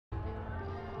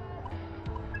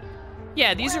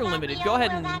Yeah, these are limited. Go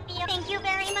ahead and Thank you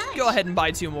very much. go ahead and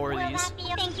buy 2 more of these.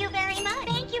 Thank you very much.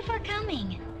 Thank you for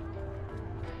coming.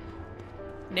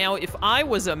 Now, if I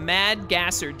was a mad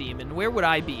gasser demon, where would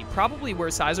I be? Probably where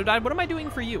Sizer died. What am I doing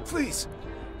for you? Please.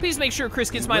 Please make sure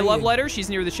Chris gets my love letter. She's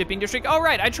near the shipping district. Oh,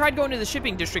 right. I tried going to the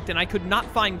shipping district, and I could not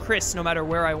find Chris no matter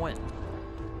where I went.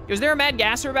 Was there a mad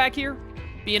gasser back here?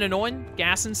 Being annoying?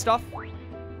 Gassing stuff?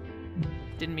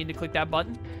 Didn't mean to click that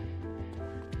button.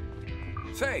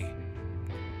 Say.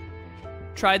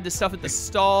 Tried the stuff at the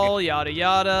stall, yada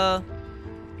yada.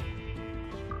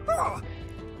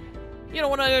 You don't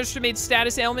want to underestimate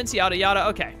status ailments, yada yada.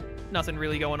 Okay, nothing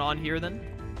really going on here then.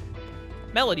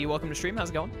 Melody, welcome to stream. How's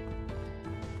it going?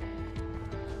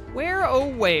 Where, oh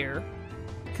where,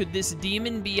 could this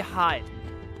demon be hiding?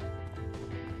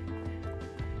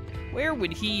 Where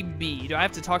would he be? Do I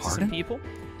have to talk to some people?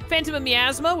 Phantom of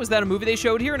Miasma, was that a movie they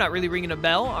showed here? Not really ringing a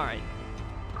bell? All right.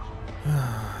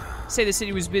 Say the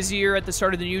city was busier at the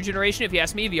start of the new generation. If you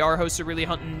ask me, VR hosts are really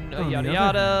hunting yada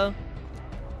yada.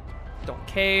 Don't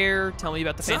care. Tell me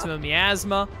about the Phantom of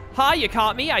Miasma. Ha, you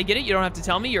caught me. I get it. You don't have to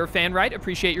tell me. You're a fan, right?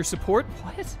 Appreciate your support.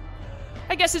 What?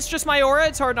 I guess it's just my aura.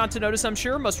 It's hard not to notice, I'm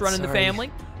sure. Must run in the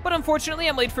family. But unfortunately,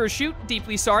 I'm late for a shoot.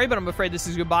 Deeply sorry, but I'm afraid this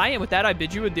is goodbye. And with that, I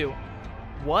bid you adieu.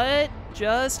 What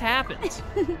just happened?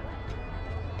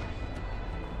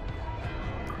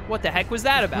 What the heck was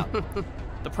that about?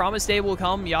 The promised day will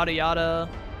come, yada yada.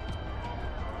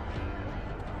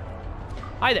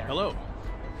 Hi there. Hello.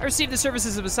 I received the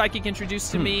services of a psychic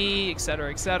introduced to me,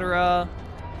 etc., etc.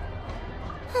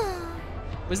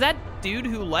 Was that dude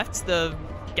who left the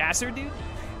gasser dude?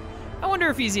 I wonder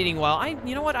if he's eating well.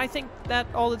 You know what? I think that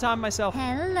all the time myself.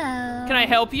 Hello. Can I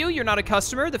help you? You're not a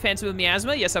customer. The Phantom of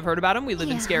Miasma. Yes, I've heard about him. We live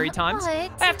in scary times.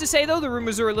 What? I have to say, though, the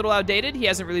rumors are a little outdated. He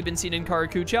hasn't really been seen in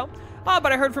Karakucho.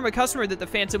 But I heard from a customer that the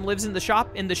Phantom lives in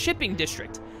the shipping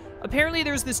district. Apparently,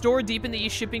 there's this door deep in the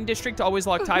East Shipping District, always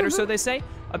locked tight, or so they say.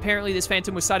 Apparently, this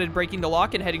Phantom was sighted breaking the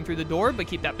lock and heading through the door, but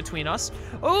keep that between us.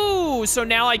 Oh, so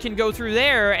now I can go through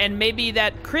there, and maybe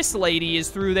that Chris lady is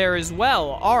through there as well.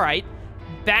 All right.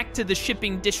 Back to the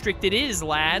shipping district it is,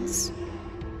 lads.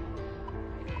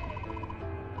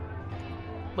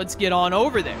 Let's get on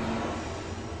over there.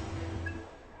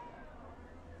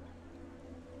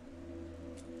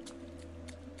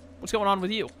 What's going on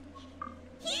with you?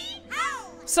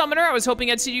 Summoner, I was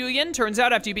hoping I'd see you again. Turns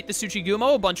out after you beat the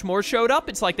Tsuchigumo, a bunch more showed up.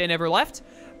 It's like they never left.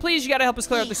 Please, you gotta help us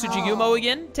clear out the Tsuchigumo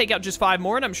again. Take out just 5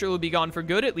 more, and I'm sure we'll be gone for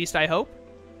good. At least I hope.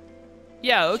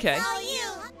 Yeah, okay.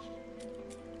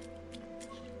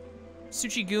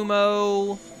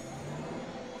 Tsuchigumo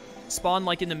spawn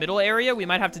like in the middle area. We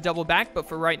might have to double back, but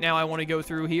for right now, I want to go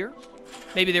through here.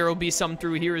 Maybe there will be some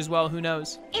through here as well. Who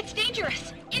knows? It's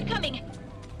dangerous. Incoming.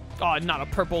 Oh, not a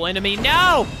purple enemy.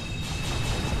 No!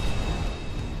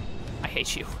 I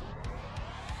hate you.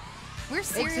 We're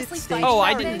seriously fighting. Oh,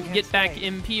 I didn't get back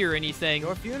MP or anything.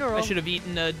 Your funeral. I should have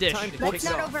eaten a dish. Let's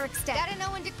not overextend. Gotta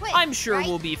know when to quit. I'm sure right?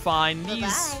 we'll be fine. These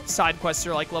Bye-bye. side quests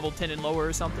are like level 10 and lower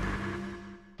or something.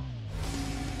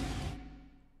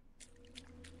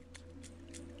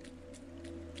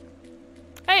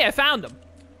 Hey, I found him.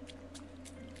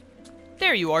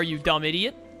 There you are, you dumb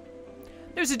idiot.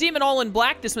 There's a demon all in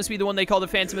black. This must be the one they call the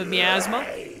Phantom of Miasma.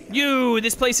 You,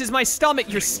 this place is my stomach.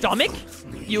 Your stomach?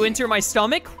 You enter my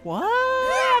stomach? What?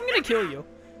 I'm gonna kill you.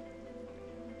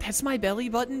 That's my belly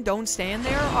button. Don't stand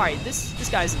there. All right, this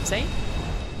guy's insane.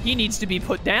 He needs to be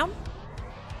put down.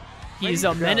 He's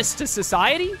a menace to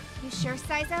society. You sure,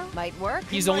 Sizo? Might work.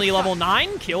 He's only level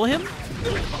 9. Kill him.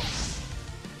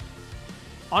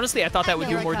 Honestly, I thought that would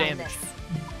do more damage.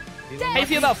 How do you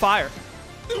feel about fire?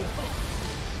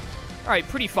 All right,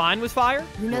 pretty fine with fire.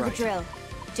 You know the drill.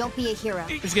 Don't be a hero.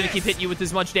 Just gonna keep hitting you with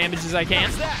as much damage as I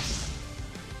can.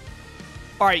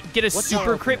 All right, get a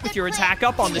super crit with your attack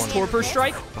up on this torpor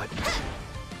strike.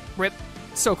 Rip.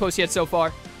 So close yet so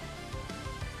far.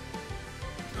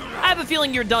 I have a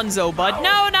feeling you're donezo, bud.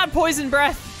 No, not poison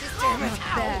breath.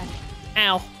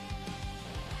 Ow.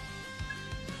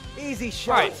 Easy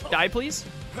shot. All right, die, please.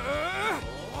 Ow.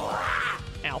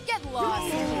 Get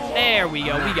lost. There we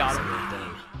go. We got him.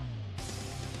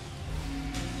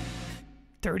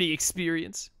 30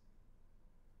 experience.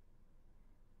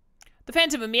 The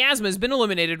Phantom of Miasma has been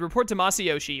eliminated. Report to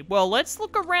Masayoshi. Well, let's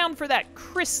look around for that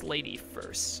Chris lady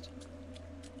first.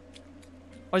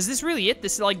 Oh, is this really it?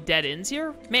 This is like dead ends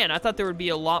here? Man, I thought there would be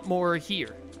a lot more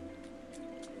here.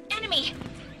 Enemy.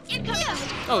 Incoming.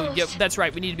 Oh, yep, that's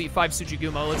right. We need to beat 5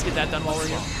 Tsuchigumo. Let's get that done while we're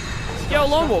here. Yo,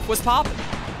 Lone Wolf, what's poppin'?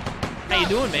 How you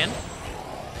doing, man?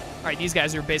 All right, these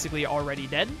guys are basically already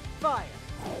dead. Fire.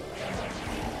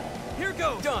 Here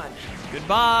goes. Done.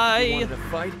 Goodbye. You wanted to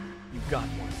fight? You got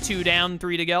one. 2 down,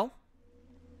 3 to go.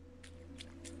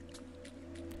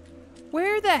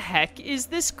 Where the heck is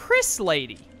this Chris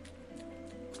lady?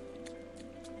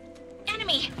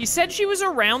 Enemy. You said she was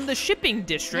around the shipping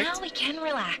district. Now we can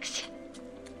relax.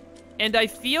 And I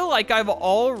feel like I've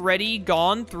already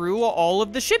gone through all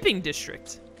of the shipping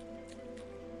district.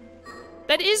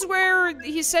 That is where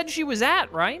he said she was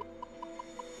at, right?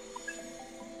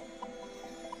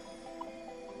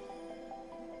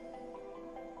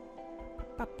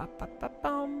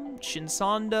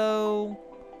 Shinsando.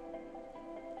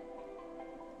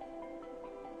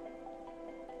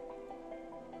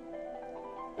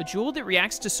 A jewel that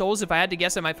reacts to souls. If I had to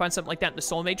guess, I might find something like that in the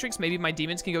Soul Matrix. Maybe my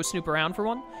demons can go snoop around for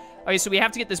one. Okay, so we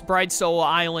have to get this Bright Soul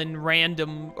Island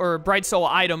random, or Bright Soul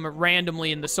item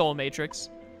randomly in the Soul Matrix.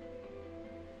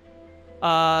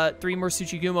 3 more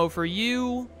Tsuchigumo for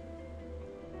you.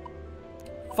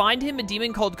 Find him a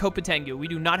demon called Kopatengu. We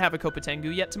do not have a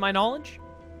Kopatengu yet, to my knowledge.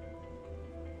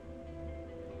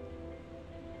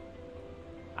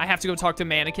 I have to go talk to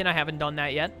Mannequin. I haven't done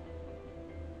that yet.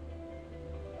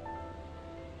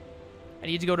 I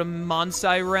need to go to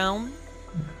Monsai Realm.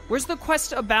 Where's the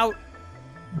quest about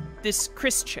this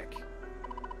Chris chick?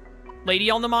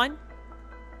 Lady on the mine?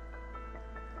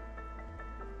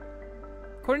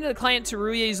 According to the client,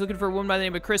 Teruya, he's looking for a woman by the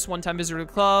name of Chris, one-time visitor to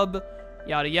the club.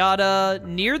 Yada yada.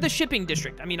 Near the shipping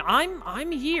district. I mean,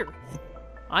 I'm here.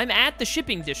 I'm at the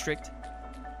shipping district.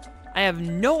 I have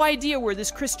no idea where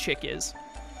this Chris chick is.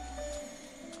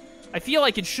 I feel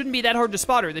like it shouldn't be that hard to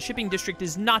spot her. The shipping district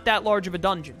is not that large of a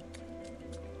dungeon.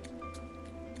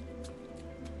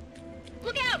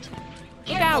 Look out!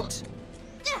 Look out!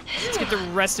 Let's get the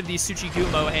rest of these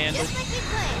Tsuchigumo handled. Just like we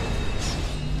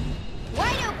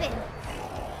planned. Wide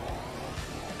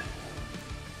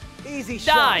open. Easy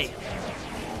Die!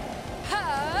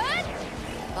 shot.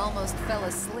 Almost fell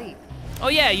asleep. Oh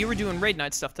yeah, you were doing raid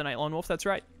night stuff tonight, Lone Wolf. That's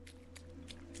right.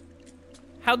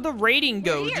 How'd the raiding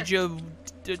go? We're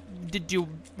Did you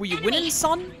were you winning,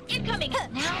 son? Incoming! Now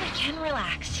we can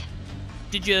relax.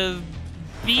 Did you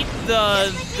beat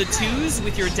the twos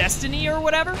with your Destiny or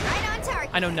whatever? Right on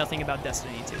target. I know nothing about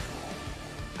Destiny 2.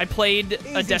 I played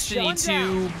a Easy Destiny shot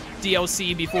 2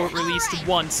 DLC before it released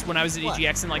once when I was at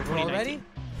EGX in like Over 2019. already?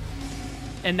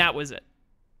 And that was it.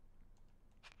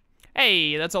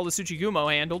 Hey, that's all the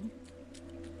Tsuchigumo handled.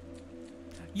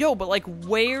 Yo, but like,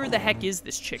 where the heck is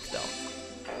this chick, though?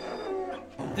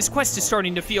 This quest is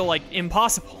starting to feel, like,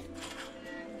 impossible.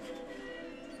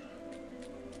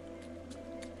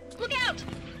 Look out!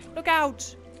 Look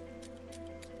out!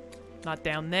 Not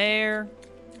down there.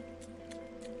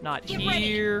 Not Get ready.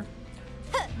 here.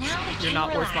 Now we You're can not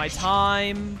relax. worth my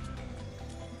time.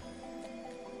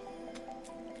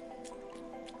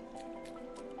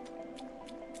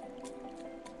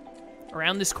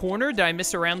 Around this corner? Did I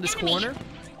miss around this Enemy. corner?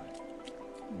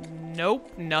 Nope,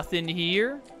 nothing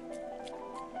here.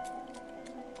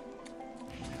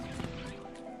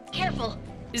 Careful.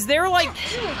 Is there, like,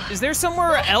 is there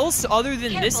somewhere else other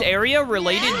than this Careful. area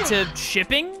related to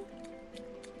shipping?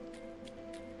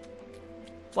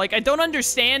 Like, I don't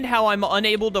understand how I'm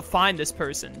unable to find this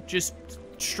person. Just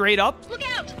straight up, Look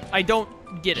out! I don't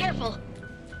get it. Careful.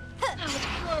 That was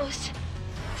close.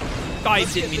 I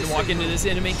didn't mean to walk into this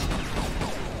enemy.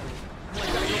 Like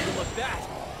I overlooked that.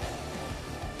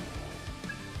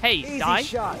 Hey, Easy die.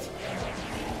 shot.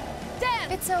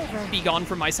 Damn, it's over. Be gone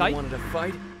from my You sight. wanted a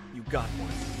fight? You got one.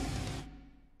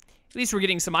 At least we're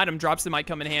getting some item drops that might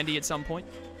come in handy at some point.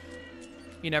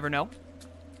 You never know.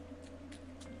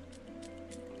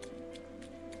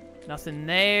 Nothing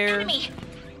there. Enemy!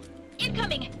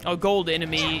 Incoming! A gold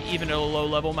enemy, even at a low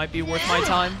level, might be worth my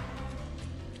time.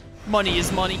 Money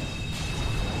is money.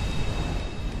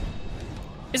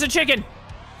 It's a chicken!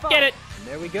 Get it! And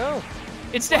there we go.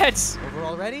 It's dead! Over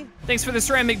already? Thanks for the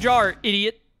ceramic jar,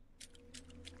 idiot.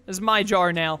 This is my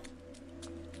jar now.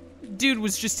 Dude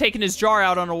was just taking his jar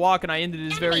out on a walk and I ended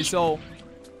his very soul.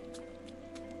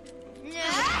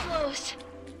 That was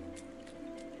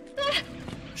close.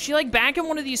 She like back in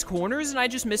one of these corners and I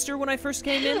just missed her when I first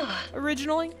came in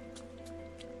originally?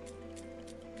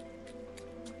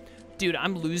 Dude,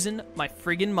 I'm losing my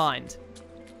friggin' mind.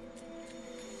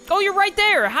 Oh, you're right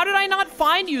there! How did I not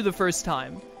find you the first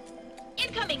time?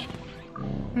 Incoming!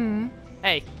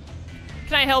 Hey,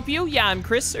 can I help you? Yeah, I'm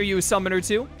Chris. Are you a summoner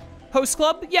too? Host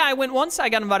club? Yeah, I went once. I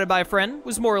got invited by a friend.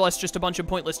 Was more or less just a bunch of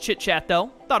pointless chit-chat,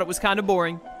 though. Thought it was kind of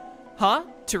boring. Huh?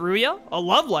 Teruya? A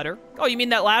love letter? Oh, you mean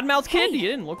that loudmouth kid? He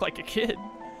didn't look like a kid.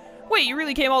 Wait, you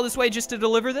really came all this way just to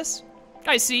deliver this?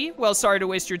 I see. Well, sorry to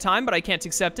waste your time, but I can't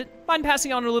accept it. Mind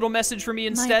passing on a little message for me My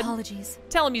instead? apologies.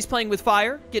 Tell him he's playing with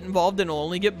fire. Get involved and he'll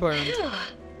only get burned.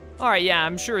 Alright, yeah,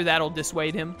 I'm sure that'll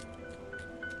dissuade him.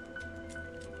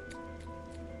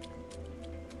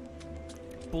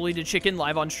 Bullied a chicken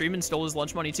live on stream and stole his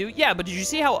lunch money too. Yeah, but did you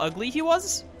see how ugly he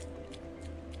was?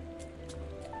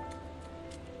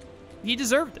 He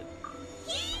deserved it.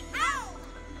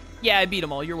 Yeah, I beat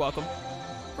them all. You're welcome.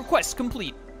 Request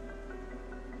complete.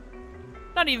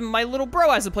 Not even my little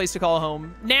bro has a place to call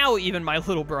home. Now even my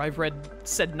little bro, I've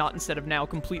said not instead of now,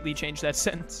 completely changed that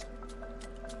sentence.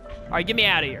 Alright, get me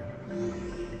out of here.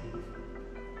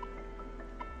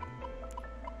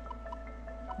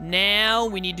 Now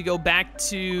we need to go back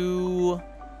to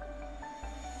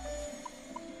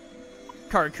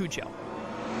Karakucho.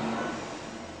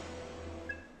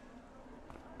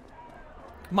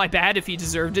 My bad, if he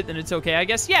deserved it, then it's okay, I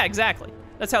guess. Yeah, exactly.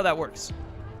 That's how that works.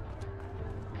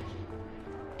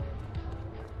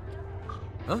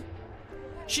 Huh?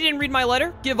 She didn't read my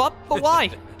letter? Give up? But why?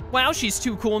 Wow, she's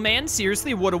too cool, man.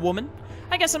 Seriously, what a woman.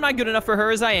 I guess I'm not good enough for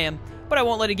her as I am, but I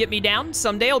won't let it get me down.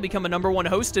 Someday I'll become a #1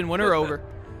 host and win her over.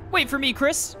 Wait for me,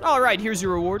 Chris. All right, here's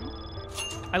your reward.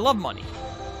 I love money.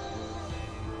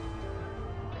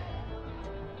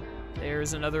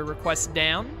 There's another request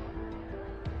down.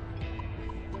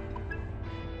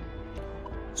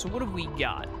 So what have we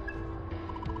got?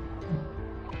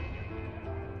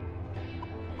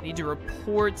 Need to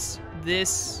report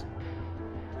this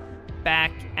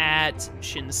back at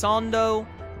Shinsando.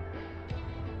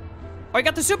 Oh, I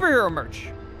got the superhero merch.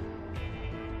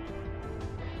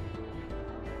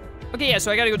 Okay, yeah,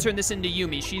 so I gotta go turn this into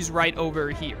Yumi. She's right over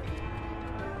here.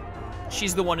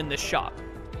 She's the one in this shop.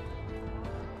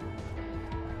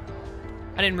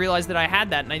 I didn't realize that I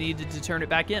had that and I needed to turn it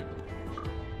back in.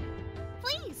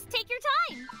 Please, take your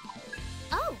time.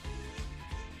 Oh.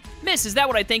 Miss, is that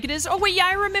what I think it is? Oh, wait, yeah,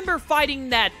 I remember fighting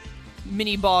that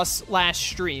mini-boss last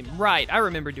stream. Right, I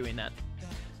remember doing that.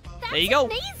 That's There you go.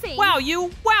 amazing. Wow,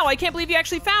 I can't believe you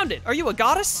actually found it. Are you a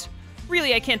goddess?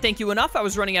 Really, I can't thank you enough. I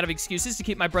was running out of excuses to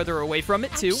keep my brother away from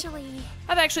it, too.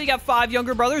 I've actually got 5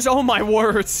 younger brothers. Oh, my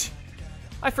words.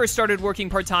 I first started working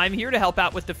part-time here to help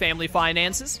out with the family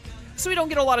finances, so we don't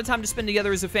get a lot of time to spend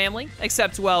together as a family,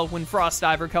 except, well, when Frost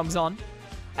Diver comes on.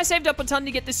 I saved up a ton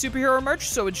to get this superhero merch,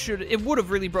 so it would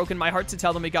have really broken my heart to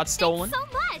tell them it got stolen.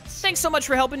 Thanks so much. Thanks so much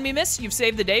for helping me, miss. You've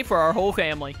saved the day for our whole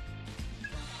family.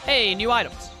 Hey, new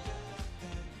items.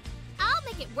 I'll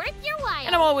make it worth your while.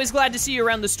 And I'm always glad to see you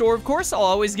around the store, of course. I'll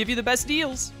always give you the best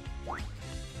deals.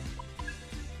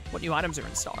 What new items are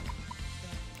in stock?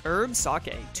 Herb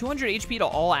sake. 200 HP to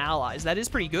all allies. That is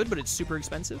pretty good, but it's super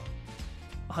expensive.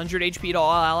 100 HP to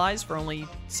all allies for only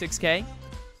 6k.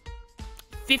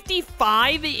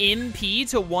 55 MP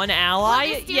to one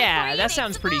ally? Well, Yeah, that thanks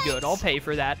sounds so pretty much. good. I'll pay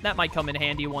for that. That might come in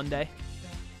handy one day.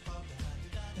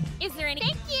 Is there any?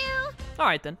 Thank you. All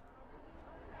right, then.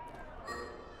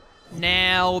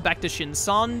 Now, back to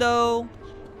Shinsando.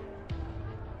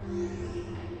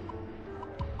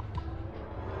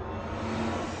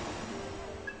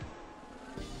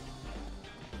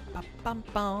 Bum,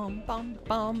 bum, bum,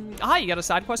 bum. Hi, you got a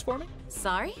side quest for me?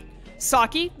 Sorry?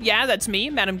 Saki, yeah, that's me.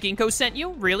 Madam Ginkgo sent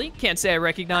you. Really? Can't say I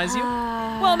recognize you.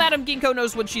 Well, Madam Ginkgo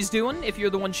knows what she's doing. If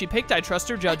you're the one she picked, I trust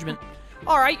her judgment.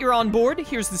 All right, you're on board.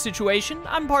 Here's the situation.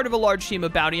 I'm part of a large team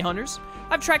of bounty hunters.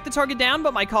 I've tracked the target down,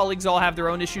 but my colleagues all have their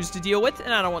own issues to deal with,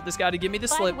 and I don't want this guy to give me the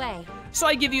slip. By the way. So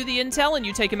I give you the intel, and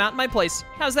you take him out in my place.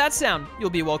 How's that sound?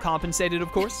 You'll be well compensated,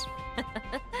 of course.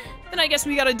 Then I guess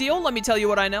we got a deal. Let me tell you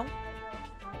what I know.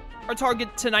 Our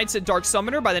target tonight's a Dark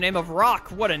Summoner by the name of Rock.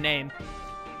 What a name.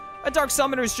 A Dark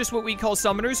Summoner is just what we call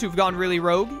summoners who've gone really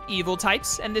rogue, evil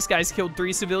types, and this guy's killed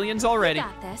 3 civilians already. You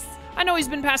got this. I know he's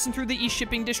been passing through the East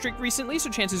Shipping District recently, so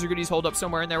chances are good he's holed up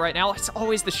somewhere in there right now. It's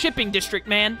always the Shipping District,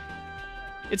 man.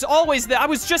 It's always I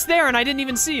was just there and I didn't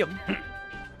even see him.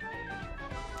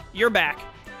 You're back.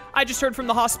 I just heard from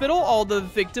the hospital. All the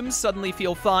victims suddenly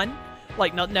feel fine,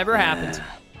 like nothing ever happened.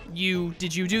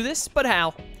 Did you do this? But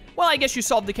how? Well, I guess you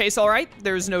solved the case all right.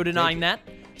 There's no denying that.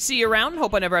 See you around.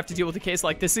 Hope I never have to deal with a case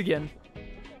like this again.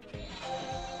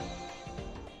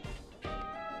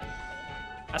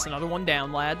 That's another one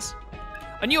down, lads.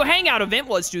 A new hangout event.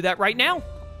 Well, let's do that right now.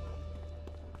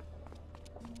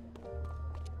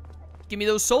 Give me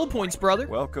those soul points, brother.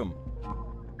 Welcome.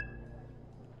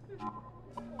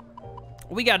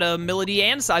 We got a Melody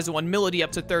and size of 1. Melody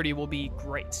up to 30 will be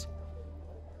great.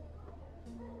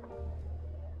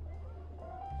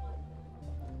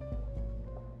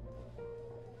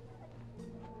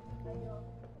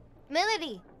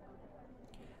 Melody.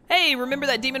 Hey, remember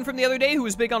that demon from the other day who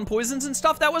was big on poisons and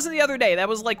stuff? That wasn't the other day. That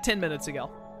was like 10 minutes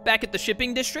ago. Back at the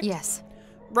shipping district? Yes.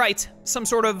 Right. Some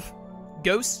sort of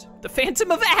ghost? The Phantom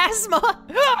of Asthma!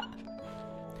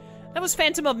 That was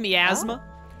Phantom of Miasma.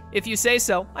 If you say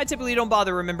so. I typically don't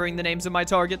bother remembering the names of my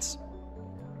targets.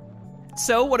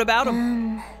 So, what about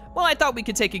him? Well, I thought we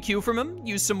could take a cue from him,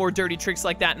 use some more dirty tricks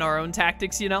like that in our own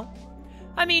tactics, you know?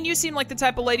 I mean, you seem like the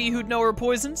type of lady who'd know her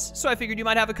poisons, so I figured you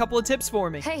might have a couple of tips for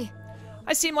me. Hey.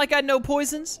 I seem like I'd know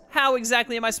poisons? How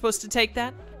exactly am I supposed to take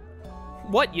that?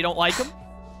 What, you don't like them?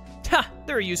 Ha,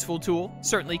 they're a useful tool.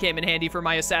 Certainly came in handy for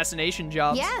my assassination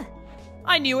jobs. Yeah.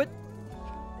 I knew it.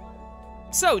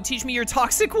 So, teach me your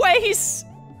toxic ways.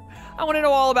 I want to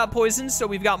know all about poisons, so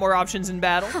we've got more options in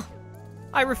battle. Huh.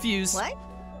 I refuse. What?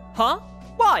 Huh?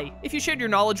 Why? If you shared your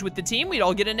knowledge with the team, we'd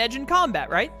all get an edge in combat,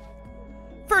 right?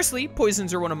 Firstly,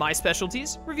 poisons are one of my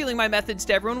specialties. Revealing my methods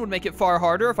to everyone would make it far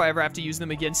harder if I ever have to use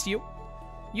them against you.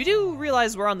 You do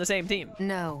realize we're on the same team.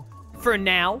 No. For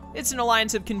now, it's an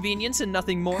alliance of convenience and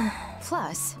nothing more.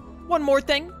 Plus. One more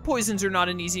thing, poisons are not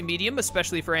an easy medium,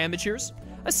 especially for amateurs.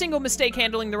 A single mistake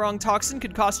handling the wrong toxin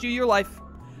could cost you your life.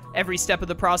 Every step of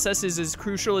the process is as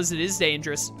crucial as it is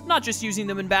dangerous. Not just using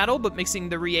them in battle, but mixing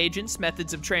the reagents,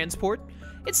 methods of transport.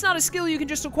 It's not a skill you can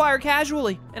just acquire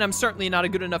casually, and I'm certainly not a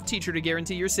good enough teacher to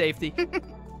guarantee your safety.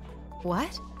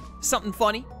 What? Something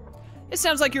funny? It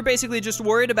sounds like you're basically just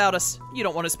worried about us. You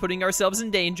don't want us putting ourselves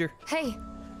in danger. Hey.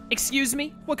 Excuse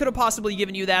me? What could have possibly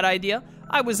given you that idea?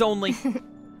 I was only...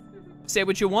 Say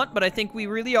what you want, but I think we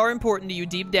really are important to you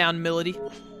deep down, Milady.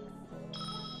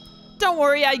 Don't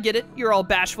worry, I get it. You're all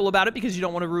bashful about it because you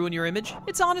don't want to ruin your image.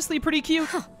 It's honestly pretty cute.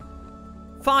 Huh.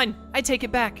 Fine, I take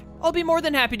it back. I'll be more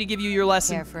than happy to give you your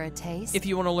lesson. Care for a taste? If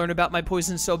you want to learn about my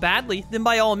poison so badly, then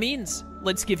by all means,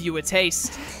 let's give you a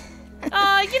taste. You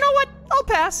know what? I'll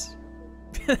pass.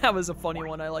 That was a funny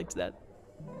one. I liked that.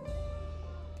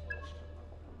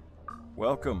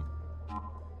 Welcome.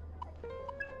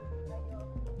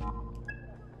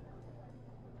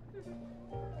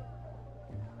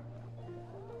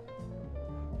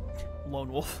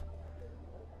 Lone Wolf.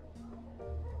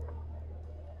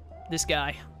 This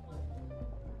guy.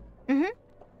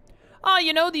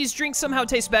 You know, these drinks somehow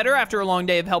taste better after a long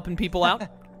day of helping people out.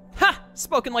 Ha!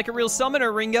 Spoken like a real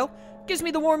summoner, Ringo. Gives me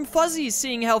the warm fuzzies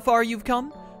seeing how far you've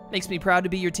come. Makes me proud to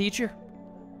be your teacher.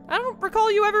 I don't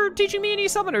recall you ever teaching me any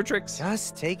summoner tricks.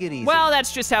 Just take it easy. Well,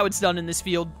 that's just how it's done in this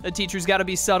field. A teacher's gotta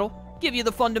be subtle, give you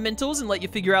the fundamentals, and let you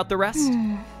figure out the rest.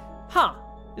 Huh.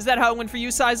 Is that how it went for you,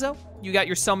 Saizo? You got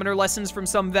your summoner lessons from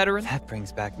some veteran? That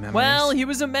brings back memories. Well, he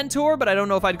was a mentor, but I don't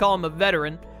know if I'd call him a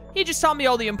veteran. He just taught me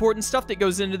all the important stuff that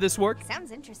goes into this work.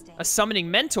 Sounds interesting. A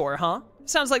summoning mentor, huh?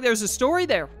 Sounds like there's a story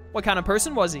there. What kind of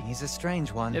person was he? He's a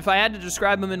strange one. If I had to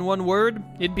describe him in one word,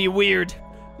 it'd be weird.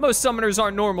 Most summoners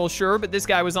aren't normal, sure, but this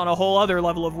guy was on a whole other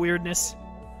level of weirdness.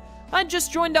 I'd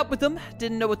just joined up with him,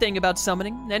 didn't know a thing about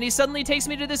summoning, and he suddenly takes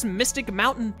me to this mystic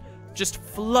mountain, just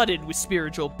flooded with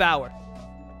spiritual power.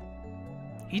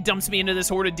 He dumps me into this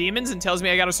horde of demons and tells me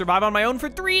I gotta survive on my own for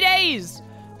 3 days.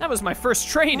 That was my first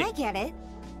training. I get it.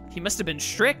 He must have been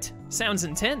strict. Sounds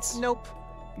intense. Nope.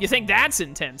 You think that's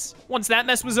intense? Once that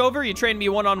mess was over, he trained me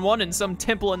one-on-one in some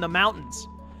temple in the mountains.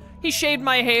 He shaved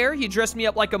my hair, he dressed me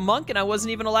up like a monk, and I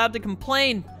wasn't even allowed to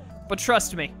complain. But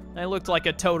trust me, I looked like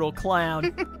a total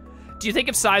clown. Do you think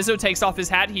if Saizo takes off his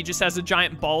hat, he just has a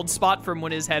giant bald spot from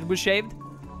when his head was shaved?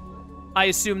 I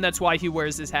assume that's why he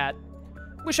wears his hat.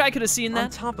 Wish I could have seen that. On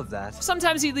top of that,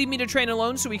 Sometimes he'd leave me to train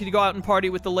alone so we could go out and party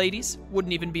with the ladies.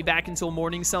 Wouldn't even be back until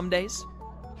morning some days.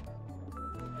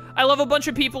 I love a bunch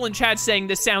of people in chat saying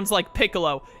this sounds like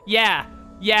Piccolo. Yeah,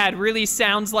 it really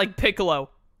sounds like Piccolo.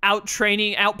 Out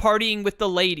training, out partying with the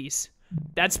ladies.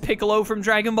 That's Piccolo from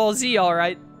Dragon Ball Z,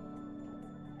 alright.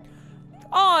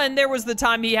 Oh, and there was the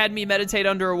time he had me meditate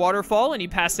under a waterfall and he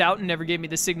passed out and never gave me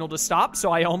the signal to stop,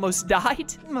 so I almost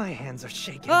died. my hands are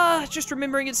shaking. Just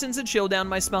remembering it sends a chill down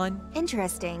my spine.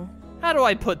 Interesting. How do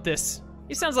I put this?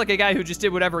 He sounds like a guy who just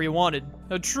did whatever he wanted.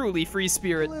 A truly free A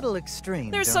spirit. little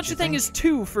extreme. There's don't such you a thing think? as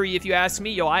too free if you ask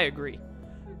me, yo, I agree.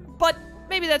 But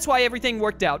maybe that's why everything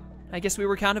worked out. I guess we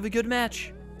were kind of a good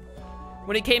match.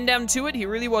 When it came down to it, he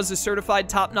really was a certified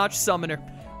top-notch summoner.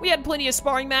 We had plenty of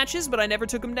sparring matches, but I never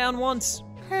took him down once.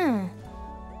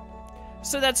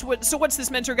 So what's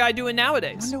this mentor guy doing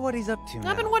nowadays? Wonder what he's up to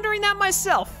now. I've been wondering that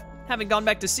myself. Haven't gone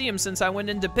back to see him since I went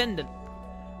independent.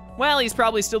 Well, he's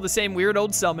probably still the same weird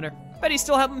old summoner. Bet he's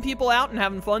still helping people out and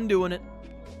having fun doing it.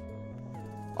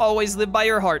 Always live by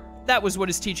your heart. That was what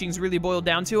his teachings really boiled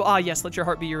down to. Ah, yes, let your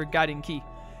heart be your guiding key.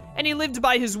 And he lived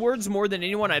by his words more than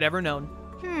anyone I'd ever known.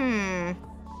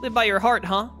 Live by your heart,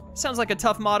 huh? Sounds like a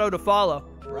tough motto to follow.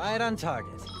 Right on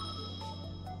target.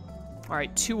 All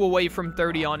right, 2 away from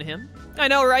 30 on him. I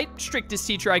know, right? Strictest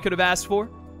teacher I could have asked for.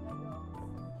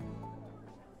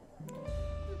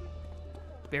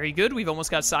 Very good. We've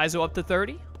almost got Saizo up to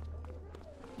 30.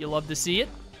 You love to see it.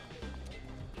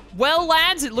 Well,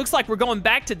 lads, it looks like we're going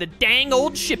back to the dang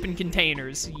old shipping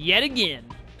containers yet again.